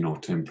 you know,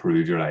 to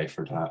improve your life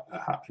or to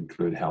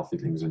include healthy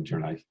things into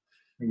your life.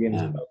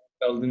 Again,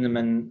 building them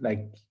in,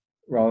 like,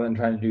 rather than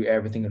trying to do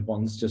everything at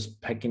once,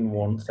 just picking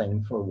one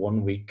thing for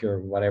 1 week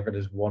or whatever it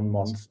is, 1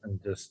 month, and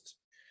just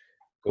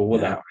go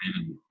with that.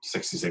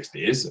 66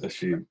 days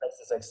if you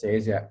 66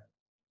 days, yeah.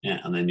 Yeah,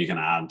 and then you can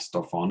add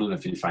stuff on it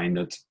if you find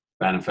it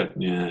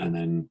benefiting you, and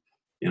then,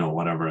 you know,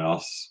 whatever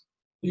else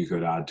you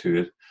could add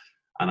to it.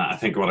 And I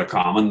think what a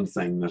common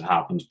thing that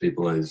happens to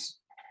people is,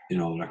 you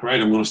know, like,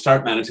 right, I'm going to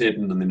start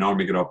meditating, and they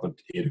normally get up at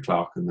 8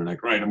 o'clock, and they're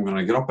like, right, I'm going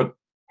to get up at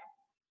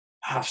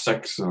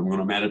 6:30, and I'm going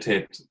to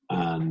meditate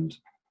and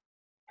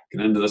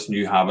get into this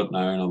new habit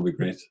now, and it'll be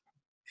great.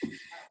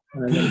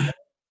 And then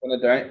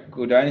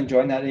go down and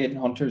join that Aidan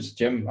Hunter's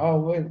gym. Oh,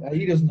 wait,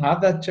 he doesn't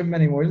have that gym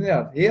anymore, does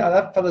he? Yeah,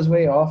 that fella's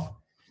way off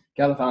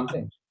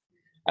gallivanting.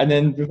 And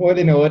then before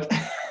they know it,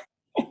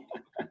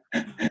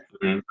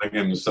 they're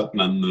thinking sitting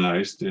in the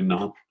house doing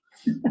nothing.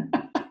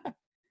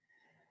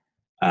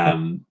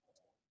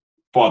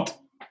 But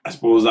I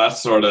suppose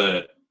that's sort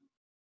of,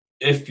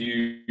 if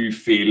you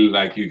feel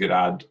like you could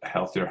add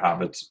healthier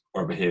habits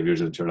or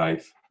behaviors into your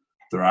life,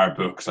 there are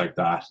books like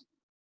that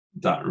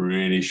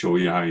really show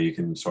you how you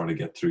can sort of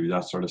get through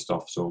that sort of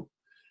stuff. So,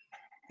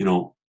 you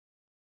know,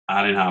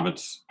 adding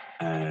habits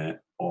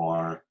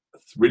or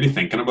really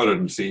thinking about it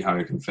and see how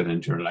you can fit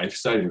into your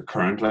lifestyle, your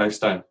current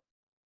lifestyle.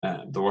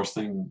 Not the worst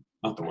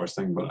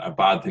thing, but a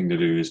bad thing to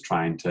do is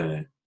trying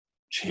to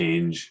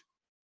change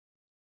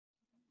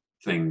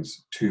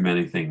things, too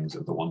many things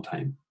at the one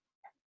time.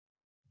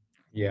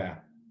 Yeah.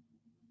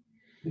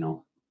 You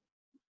know.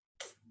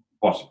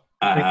 But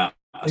I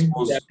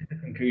suppose the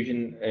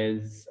conclusion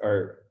is,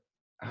 or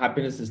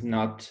happiness is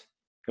not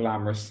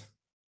glamorous.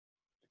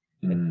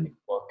 It's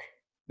work.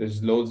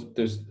 There's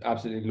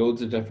absolutely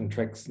loads of different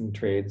tricks and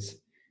trades.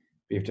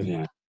 You have to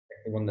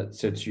pick the one that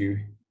suits you.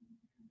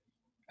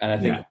 And I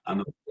think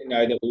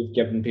now that we've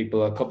given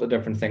people a couple of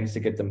different things to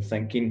get them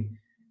thinking,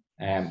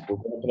 we're going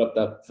to put up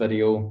that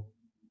video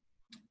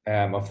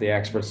of the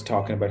experts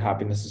talking about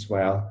happiness as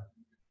well.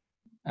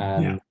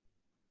 And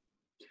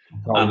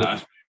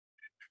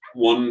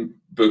one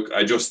book,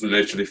 I just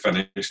literally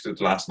finished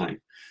it last night,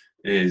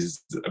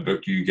 is a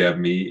book you gave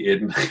me,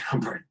 Aidan,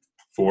 about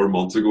 4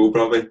 months ago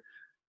probably.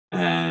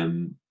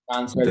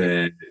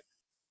 The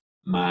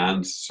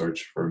Man's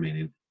Search for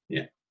Meaning,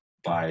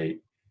 by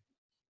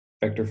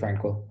Viktor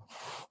Frankl.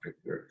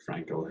 Viktor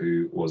Frankl,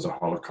 who was a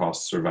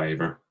Holocaust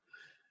survivor,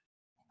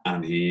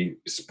 and he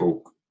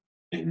spoke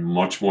in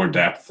much more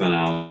depth than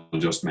I'll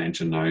just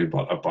mention now,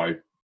 but about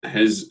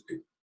his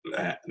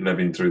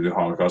living through the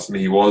Holocaust. And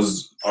he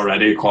was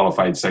already a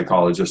qualified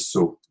psychologist,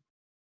 so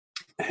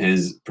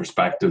his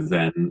perspective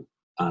then,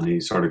 and he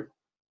sort of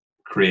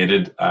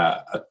created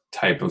a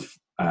type of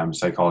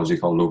psychology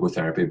called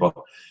logotherapy. But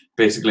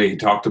basically, he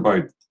talked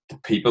about the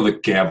people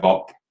that gave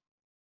up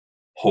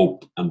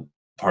hope and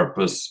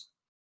purpose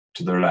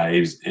to their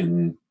lives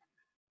in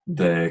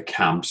the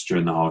camps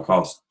during the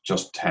Holocaust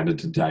just tended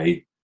to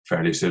die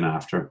fairly soon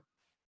after.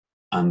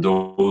 And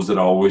those that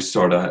always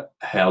sort of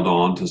held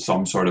on to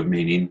some sort of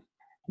meaning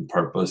and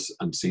purpose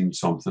and seen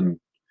something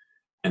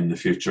in the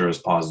future as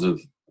positive,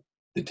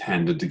 they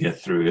tended to get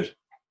through it.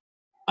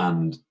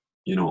 And,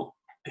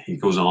 he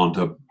goes on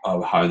to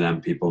how then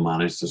people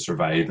manage to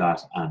survive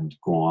that and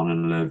go on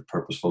and live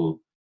purposeful,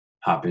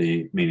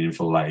 happy,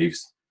 meaningful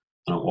lives.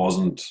 And it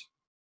wasn't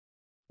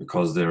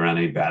because they were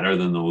any better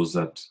than those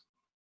that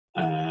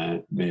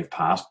may have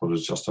passed, but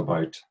it's just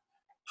about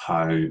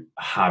how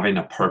having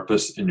a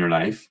purpose in your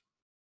life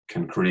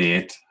can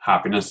create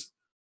happiness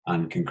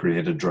and can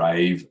create a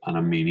drive and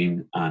a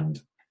meaning.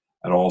 And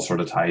it all sort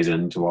of ties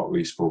into what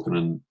we've spoken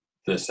in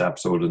this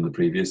episode and the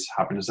previous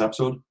happiness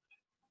episode,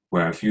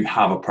 where if you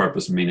have a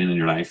purpose and meaning in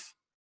your life,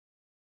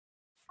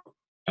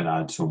 it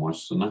adds so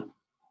much, doesn't it?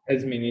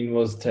 His meaning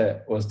was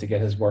to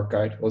get his work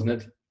out, wasn't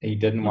it? He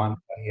didn't want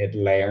what he had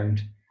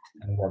learned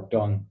and worked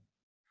on,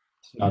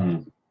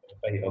 not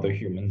by other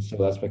humans. So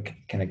that's what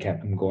kind of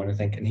kept him going, I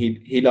think. And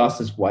he lost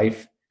his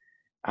wife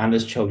and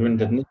his children,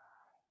 didn't he?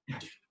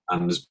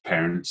 And his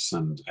parents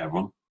and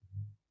everyone.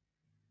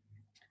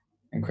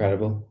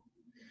 Incredible.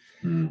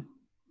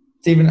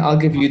 Stephen, I'll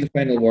give you the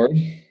final word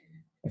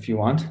if you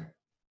want.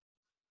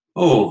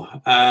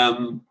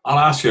 I'll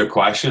ask you a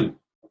question.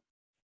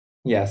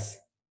 Yes.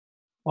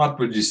 What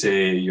would you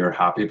say your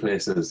happy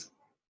place is?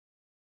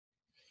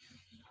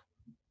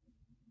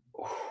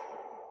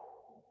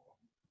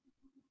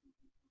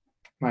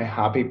 My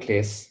happy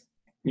place?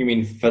 You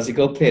mean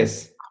physical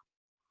place?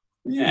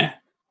 Yeah.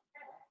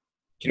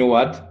 Do you know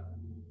what?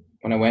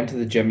 When I went to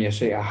the gym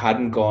yesterday, I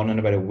hadn't gone in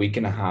about a week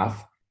and a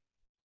half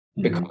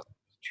because it was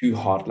too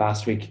hot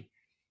last week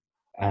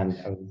and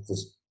I was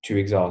just too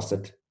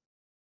exhausted.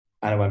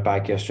 And I went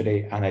back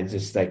yesterday and I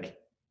just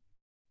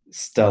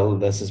still,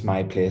 this is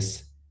my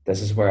place. This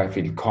is where I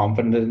feel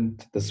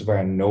confident. This is where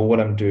I know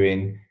what I'm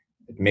doing.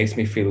 It makes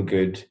me feel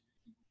good.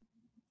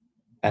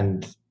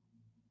 And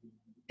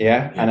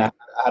and I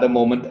had a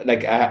moment,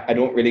 I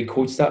don't really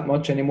coach that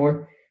much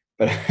anymore,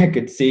 but I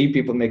could see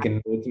people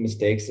making loads of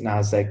mistakes and I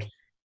was like,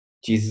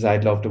 Jesus,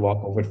 I'd love to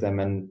walk over to them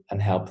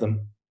and help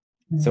them.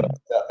 So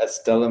it's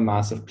still a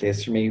massive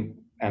place for me.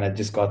 And I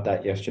just got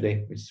that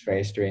yesterday, which is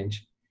very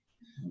strange.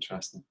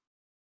 Interesting.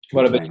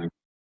 What about you?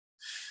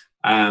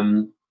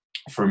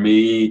 For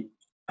me,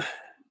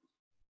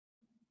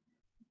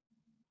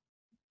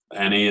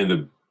 any of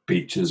the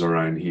beaches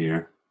around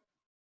here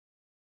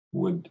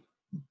being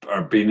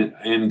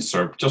in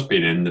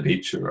the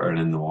beach or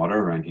in the water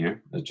around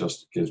here, it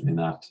just gives me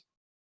that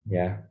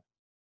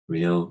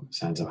real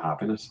sense of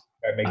happiness.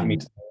 Making me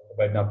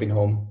about not being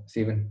home,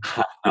 Stephen.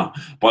 No,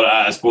 but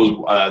I suppose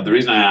the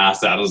reason I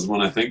asked that is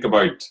when I think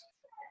about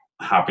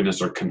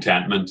happiness or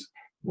contentment,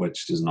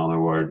 which is another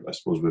word I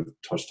suppose we've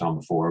touched on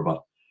before,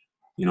 but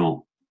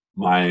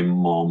my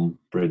mom,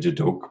 Bridget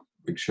Doak,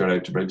 big shout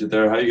out to Bridget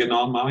there. How you getting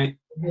on, Mommy?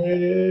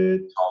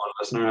 Good.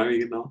 Listener, how you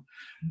getting on?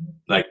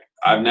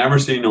 I've never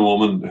seen a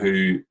woman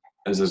who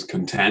is as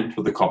content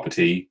with a cup of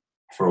tea.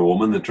 For a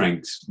woman that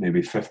drinks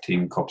maybe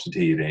 15 cups of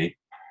tea a day,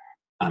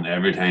 and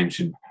every time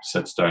she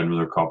sits down with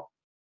her cup,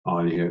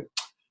 you hear,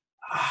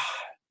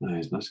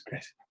 nice, that's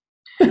great.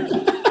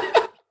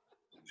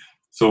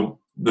 So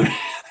the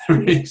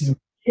reason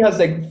he has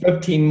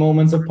 15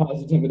 moments of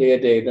positivity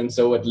a day, then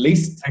so at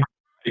least.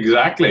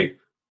 Exactly.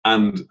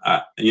 And,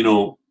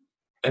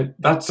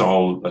 that's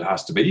all it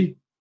has to be.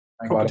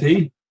 Cup of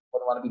tea. I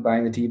wouldn't want to be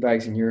buying the tea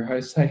bags in your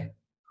house, hey?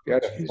 Real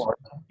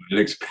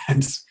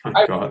expense.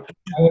 My God.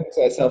 I would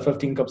say I sell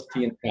 15 cups of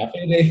tea in a cafe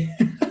a day.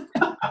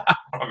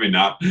 Probably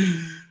not.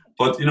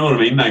 But you know what I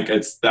mean?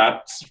 It's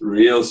that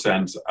real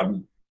sense.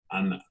 And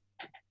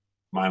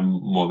my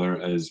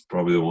mother is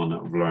probably the one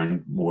that I've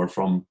learned more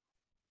from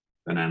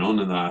than anyone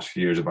in the last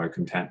few years about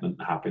contentment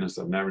and happiness.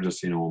 I've never just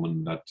seen a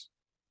woman that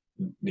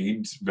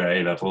needs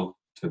very little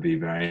to be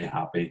very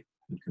happy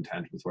and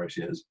content with where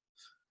she is.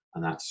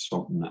 And that's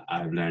something that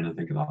I've learned. I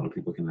think a lot of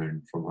people can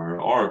learn from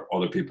her or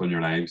other people in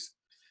your lives.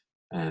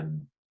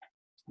 And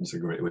it's a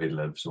great way to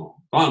live. So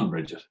go on,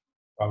 Bridget.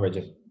 Go on,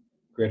 Bridget.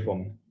 Great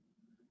woman.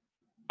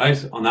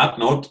 Right, on that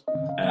note,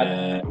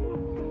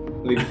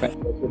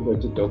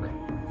 Bridget Doak.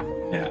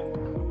 Yeah,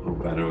 no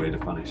better way to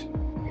finish.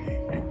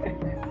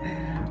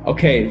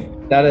 Okay,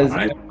 that is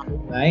right.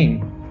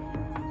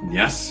 9.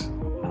 Yes,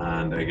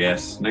 and I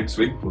guess next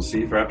week we'll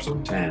see you for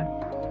episode 10.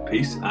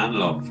 Peace and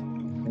love.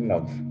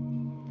 love.